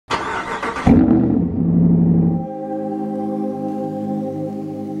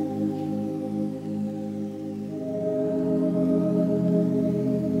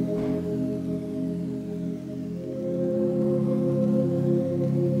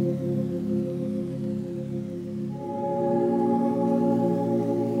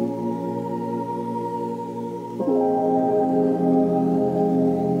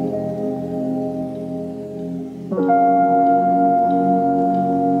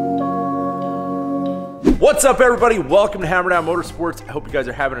What's up, everybody? Welcome to Hammerdown Motorsports. I hope you guys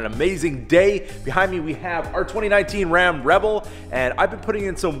are having an amazing day. Behind me, we have our 2019 Ram Rebel, and I've been putting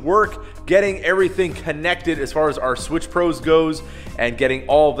in some work getting everything connected as far as our Switch Pros goes and getting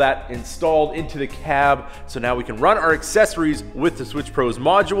all of that installed into the cab. So now we can run our accessories with the Switch Pros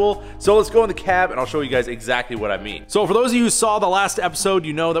module. So let's go in the cab and I'll show you guys exactly what I mean. So for those of you who saw the last episode,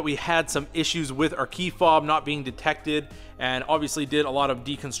 you know that we had some issues with our key fob not being detected, and obviously did a lot of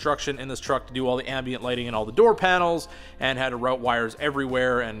deconstruction in this truck to do all the ambient lighting and all the door panels, and had to route wires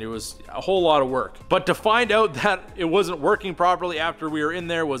everywhere, and it was a whole lot of work. But to find out that it wasn't working properly after we were in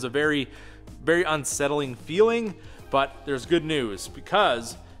there was a very, very unsettling feeling. But there's good news,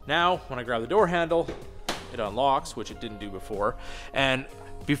 because now when I grab the door handle, it unlocks, which it didn't do before. And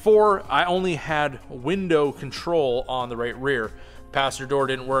before, I only had window control on the right rear. Passenger door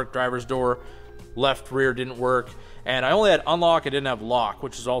didn't work, driver's door, left rear didn't work, and I only had unlock, I didn't have lock,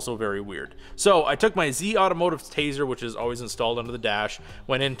 which is also very weird. So I took my Z Automotive taser, which is always installed under the dash,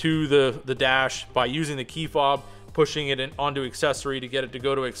 went into the dash by using the key fob, pushing it onto accessory to get it to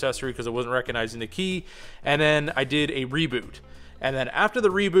go to accessory because it wasn't recognizing the key, and then I did a reboot. And then after the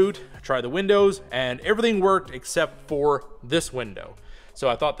reboot, I tried the windows, and everything worked except for this window. So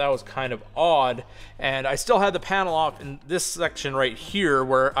I thought that was kind of odd, and I still had the panel off in this section right here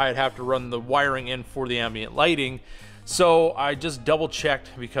where I'd have to run the wiring in for the ambient lighting. So I just double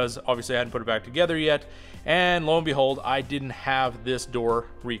checked because obviously I hadn't put it back together yet, and lo and behold, I didn't have this door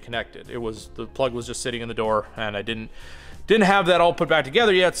reconnected. The plug was just sitting in the door, and I didn't have that all put back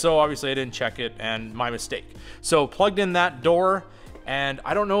together yet, so obviously I didn't check it, and my mistake. So plugged in that door, and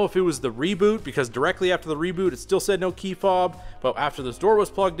I don't know if it was the reboot, because directly after the reboot it still said no key fob, but after this door was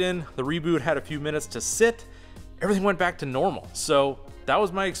plugged in, the reboot had a few minutes to sit, everything went back to normal. So that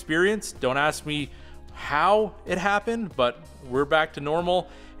was my experience. Don't ask me how it happened, but we're back to normal.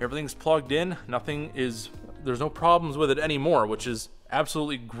 Everything's plugged in, there's no problems with it anymore, which is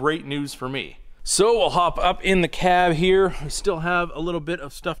absolutely great news for me. So we'll hop up in the cab here. We still have a little bit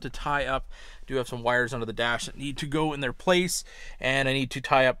of stuff to tie up. I do have some wires under the dash that need to go in their place, and I need to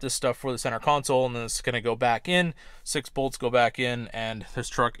tie up this stuff for the center console, and then it's gonna go back in. 6 bolts go back in, and this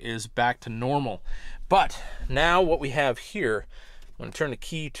truck is back to normal. But now what we have here, I'm gonna turn the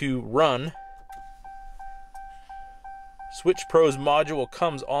key to run. Switch Pros module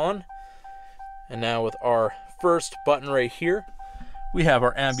comes on, and now with our first button right here, we have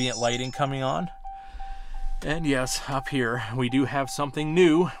our ambient lighting coming on. And yes, up here, we do have something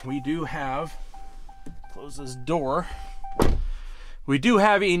new. We do have, close this door, we do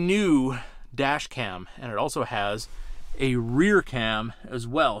have a new dash cam, and it also has a rear cam as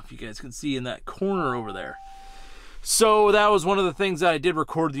well, if you guys can see in that corner over there. So that was one of the things that I did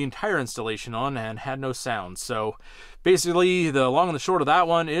record the entire installation on and had no sound. So basically the long and the short of that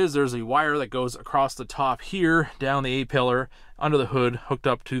one is there's a wire that goes across the top here, down the A-pillar, under the hood, hooked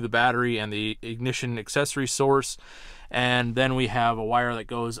up to the battery and the ignition accessory source. And then we have a wire that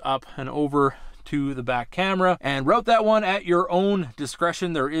goes up and over to the back camera, and route that one at your own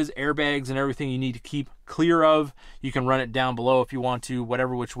discretion. There is airbags and everything you need to keep clear of. You can run it down below if you want to,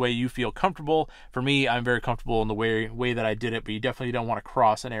 whatever which way you feel comfortable. For me, I'm very comfortable in the way that I did it, but you definitely don't want to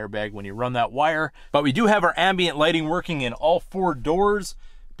cross an airbag when you run that wire. But we do have our ambient lighting working in all 4 doors.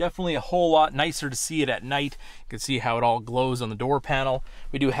 Definitely a whole lot nicer to see it at night. You can see how it all glows on the door panel.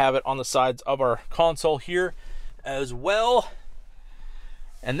 We do have it on the sides of our console here as well.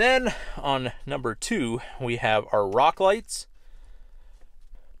 And then on number 2, we have our rock lights.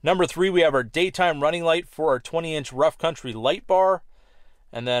 Number 3, we have our daytime running light for our 20-inch rough country light bar.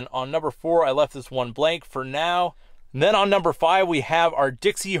 And then on number 4, I left this one blank for now. And then on number 5, we have our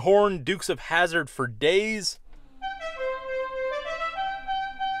Dixie horn Dukes of Hazzard for days.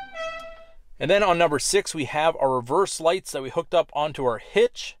 And then on number 6, we have our reverse lights that we hooked up onto our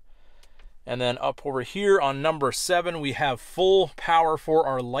hitch. And then up over here on number 7, we have full power for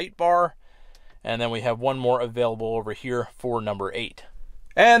our light bar. And then we have one more available over here for number 8.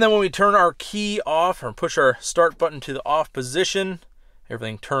 And then when we turn our key off or push our start button to the off position,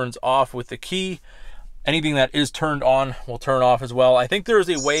 everything turns off with the key. Anything that is turned on will turn off as well. I think there's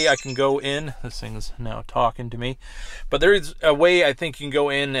a way I can go in. This thing's now talking to me. But there is a way I think you can go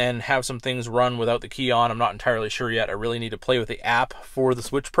in and have some things run without the key on. I'm not entirely sure yet. I really need to play with the app for the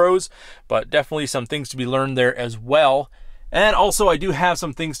Switch Pros, but definitely some things to be learned there as well. And also I do have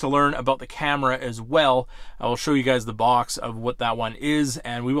some things to learn about the camera as well. I will show you guys the box of what that one is,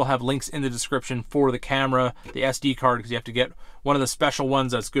 and we will have links in the description for the camera, the SD card, because you have to get one of the special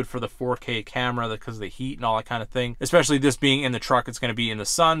ones that's good for the 4K camera because of the heat and all that kind of thing. Especially this being in the truck, it's going to be in the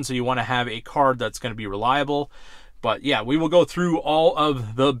sun, so you want to have a card that's going to be reliable. But yeah, we will go through all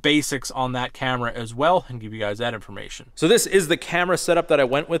of the basics on that camera as well and give you guys that information. So this is the camera setup that I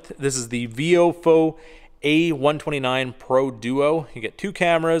went with. This is the Viofo A129 Pro Duo. You get two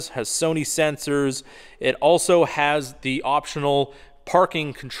cameras, has Sony sensors. It also has the optional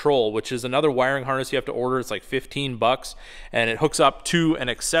parking control, which is another wiring harness you have to order. It's like 15 bucks, and it hooks up to an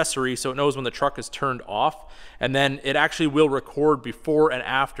accessory so it knows when the truck is turned off, and then it actually will record before and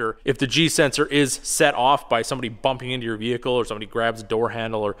after. If the G sensor is set off by somebody bumping into your vehicle or somebody grabs a door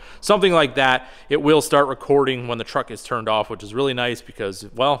handle or something like that, it will start recording when the truck is turned off, which is really nice because,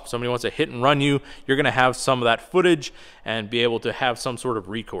 well, if somebody wants to hit and run you, you're going to have some of that footage and be able to have some sort of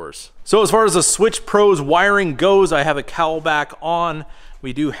recourse. So as far as the Switch Pros wiring goes, I have a cowl back on.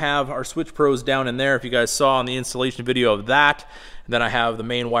 We do have our Switch Pros down in there, if you guys saw on the installation video of that. And then I have the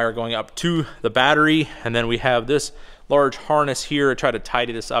main wire going up to the battery, and then we have this large harness here. I tried to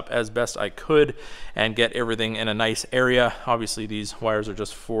tidy this up as best I could and get everything in a nice area. Obviously these wires are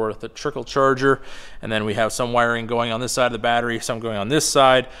just for the trickle charger, and then we have some wiring going on this side of the battery, some going on this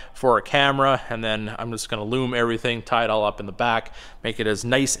side for a camera, and then I'm just going to loom everything, tie it all up in the back, make it as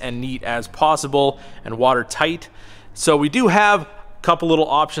nice and neat as possible and watertight. So we do have a couple little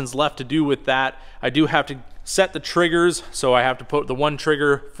options left to do with that. I do have to set the triggers, so I have to put the one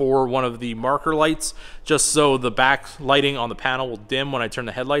trigger for one of the marker lights just so the back lighting on the panel will dim when I turn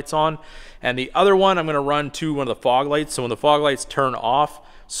the headlights on, and the other one I'm going to run to one of the fog lights, so when the fog lights turn off,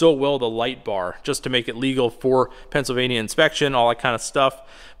 so will the light bar, just to make it legal for Pennsylvania inspection, all that kind of stuff.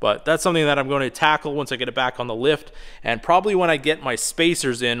 But that's something that I'm going to tackle once I get it back on the lift, and probably when I get my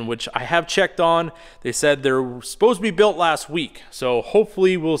spacers in, which I have checked on. They said they're supposed to be built last week, so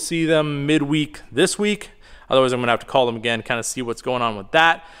hopefully we'll see them midweek this week. Otherwise, I'm going to have to call them again, kind of see what's going on with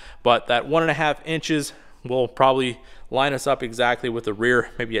that. But that 1.5 inches will probably line us up exactly with the rear,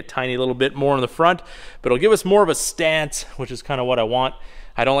 maybe a tiny little bit more in the front, but it'll give us more of a stance, which is kind of what I want.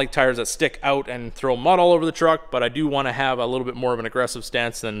 I don't like tires that stick out and throw mud all over the truck, but I do want to have a little bit more of an aggressive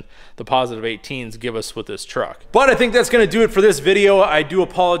stance than the positive 18s give us with this truck. But I think that's going to do it for this video. I do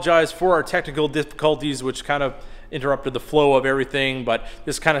apologize for our technical difficulties, which kind of interrupted the flow of everything, but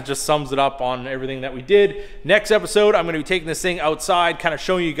this kind of just sums it up on everything that we did. Next episode, I'm going to be taking this thing outside, kind of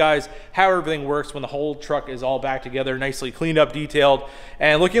showing you guys how everything works when the whole truck is all back together, nicely cleaned up, detailed,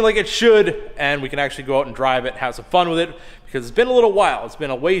 and looking like it should, and we can actually go out and drive it, have some fun with it, because it's been a little while. It's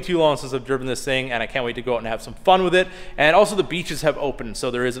been way too long since I've driven this thing, and I can't wait to go out and have some fun with it. And also the beaches have opened, so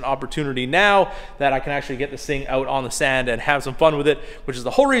there is an opportunity now that I can actually get this thing out on the sand and have some fun with it, which is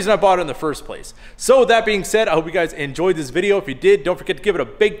the whole reason I bought it in the first place. So with that being said, I hope you guys enjoyed this video. If you did, don't forget to give it a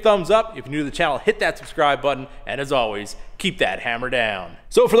big thumbs up. If you're new to the channel, hit that subscribe button, and as always, keep that hammer down.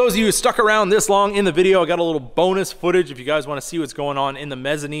 So for those of you who stuck around this long in the video, I got a little bonus footage if you guys want to see what's going on in the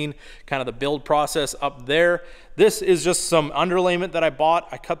mezzanine, kind of the build process up there. This is just some underlayment that I bought.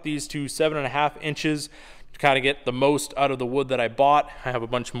 I cut these to 7.5 inches to kind of get the most out of the wood that I bought. I have a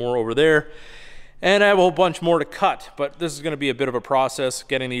bunch more over there, and I have a whole bunch more to cut, but this is going to be a bit of a process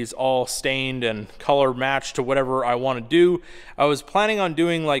getting these all stained and color matched to whatever I want to do. I was planning on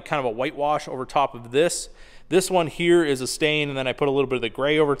doing like kind of a whitewash over top of this. This one here is a stain, and then I put a little bit of the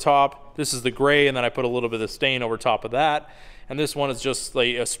gray over top. This is the gray, and then I put a little bit of the stain over top of that. And this one is just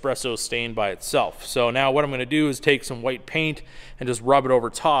the espresso stain by itself. So now what I'm going to do is take some white paint and just rub it over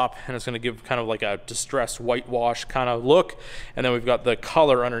top, and it's going to give kind of like a distressed whitewash kind of look. And then we've got the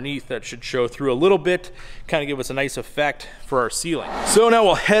color underneath that should show through a little bit, kind of give us a nice effect for our ceiling. So now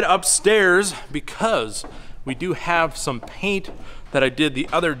we'll head upstairs because we do have some paint that I did the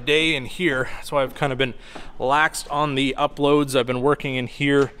other day in here. That's why I've kind of been laxed on the uploads. I've been working in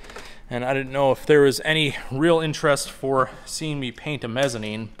here, and I didn't know if there was any real interest for seeing me paint a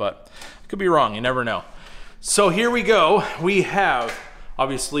mezzanine, but I could be wrong, you never know. So here we go. We have,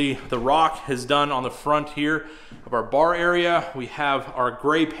 obviously, the rock is done on the front here of our bar area. We have our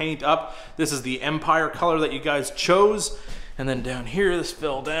gray paint up. This is the Empire color that you guys chose. And then down here, this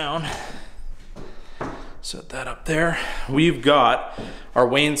fell down. Set that up there. We've got our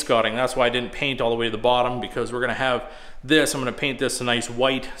wainscoting. That's why I didn't paint all the way to the bottom, because we're gonna have this. I'm gonna paint this a nice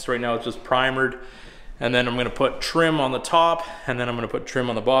white. So right now it's just primered. And then I'm gonna put trim on the top, and then I'm gonna put trim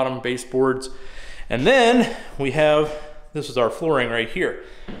on the bottom, baseboards. And then we have, this is our flooring right here.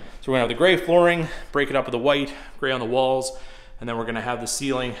 So we're gonna have the gray flooring, break it up with the white, gray on the walls, and then we're gonna have the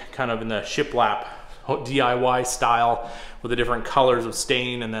ceiling kind of in the shiplap DIY style with the different colors of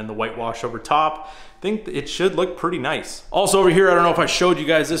stain and then the whitewash over top. I think it should look pretty nice. Also over here, I don't know if I showed you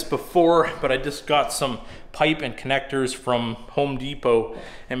guys this before, but I just got some pipe and connectors from Home Depot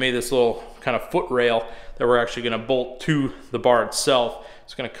and made this little kind of foot rail that we're actually gonna bolt to the bar itself.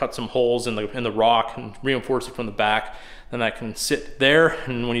 It's gonna cut some holes in the rock and reinforce it from the back. Then that can sit there,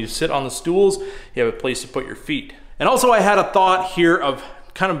 and when you sit on the stools, you have a place to put your feet. And also I had a thought here of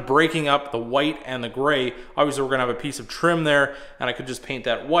kind of breaking up the white and the gray. Obviously we're gonna have a piece of trim there, and I could just paint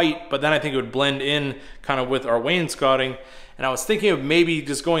that white, but then I think it would blend in kind of with our wainscoting. And I was thinking of maybe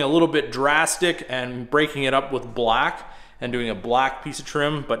just going a little bit drastic and breaking it up with black and doing a black piece of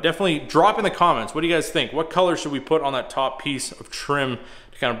trim. But definitely drop in the comments, what do you guys think? What color should we put on that top piece of trim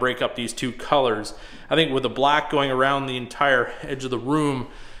to kind of break up these two colors? I think with the black going around the entire edge of the room,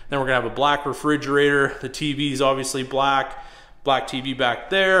 then we're gonna have a black refrigerator, the TV's obviously black TV back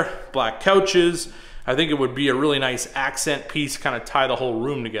there, black couches. I think it would be a really nice accent piece, kind of tie the whole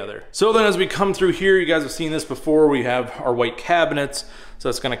room together. So then as we come through here, you guys have seen this before, we have our white cabinets. So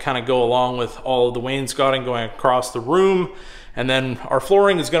that's gonna kind of go along with all of the wainscoting going across the room. And then our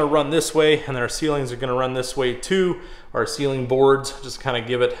flooring is gonna run this way, and then our ceilings are gonna run this way too. Our ceiling boards, just kind of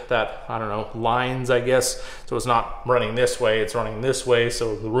give it that, I don't know, lines, I guess. So it's not running this way, it's running this way,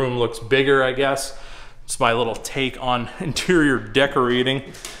 so the room looks bigger, I guess. It's my little take on interior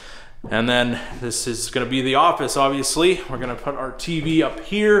decorating. And then this is gonna be the office, obviously. We're gonna put our TV up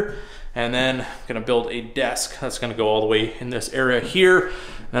here, and then gonna build a desk that's gonna go all the way in this area here.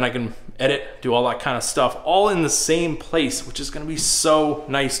 Then I can edit, do all that kind of stuff, all in the same place, which is gonna be so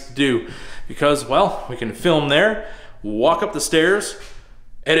nice to do because, well, we can film there, walk up the stairs,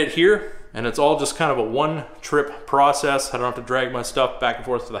 edit here, and it's all just kind of a one-trip process. I don't have to drag my stuff back and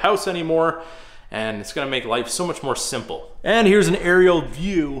forth to the house anymore, and it's gonna make life so much more simple. And here's an aerial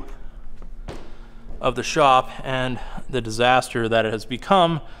view of the shop and the disaster that it has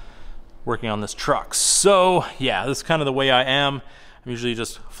become working on this truck. So yeah, this is kind of the way I am. I'm usually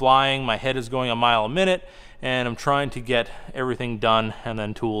just flying, my head is going a mile a minute, and I'm trying to get everything done, and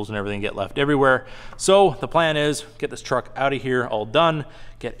then tools and everything get left everywhere. So the plan is get this truck out of here all done,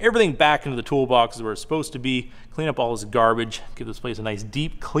 get everything back into the toolboxes where it's supposed to be, clean up all this garbage, give this place a nice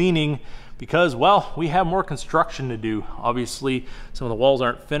deep cleaning, because, well, we have more construction to do. Obviously, some of the walls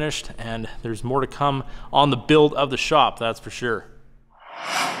aren't finished, and there's more to come on the build of the shop, that's for sure.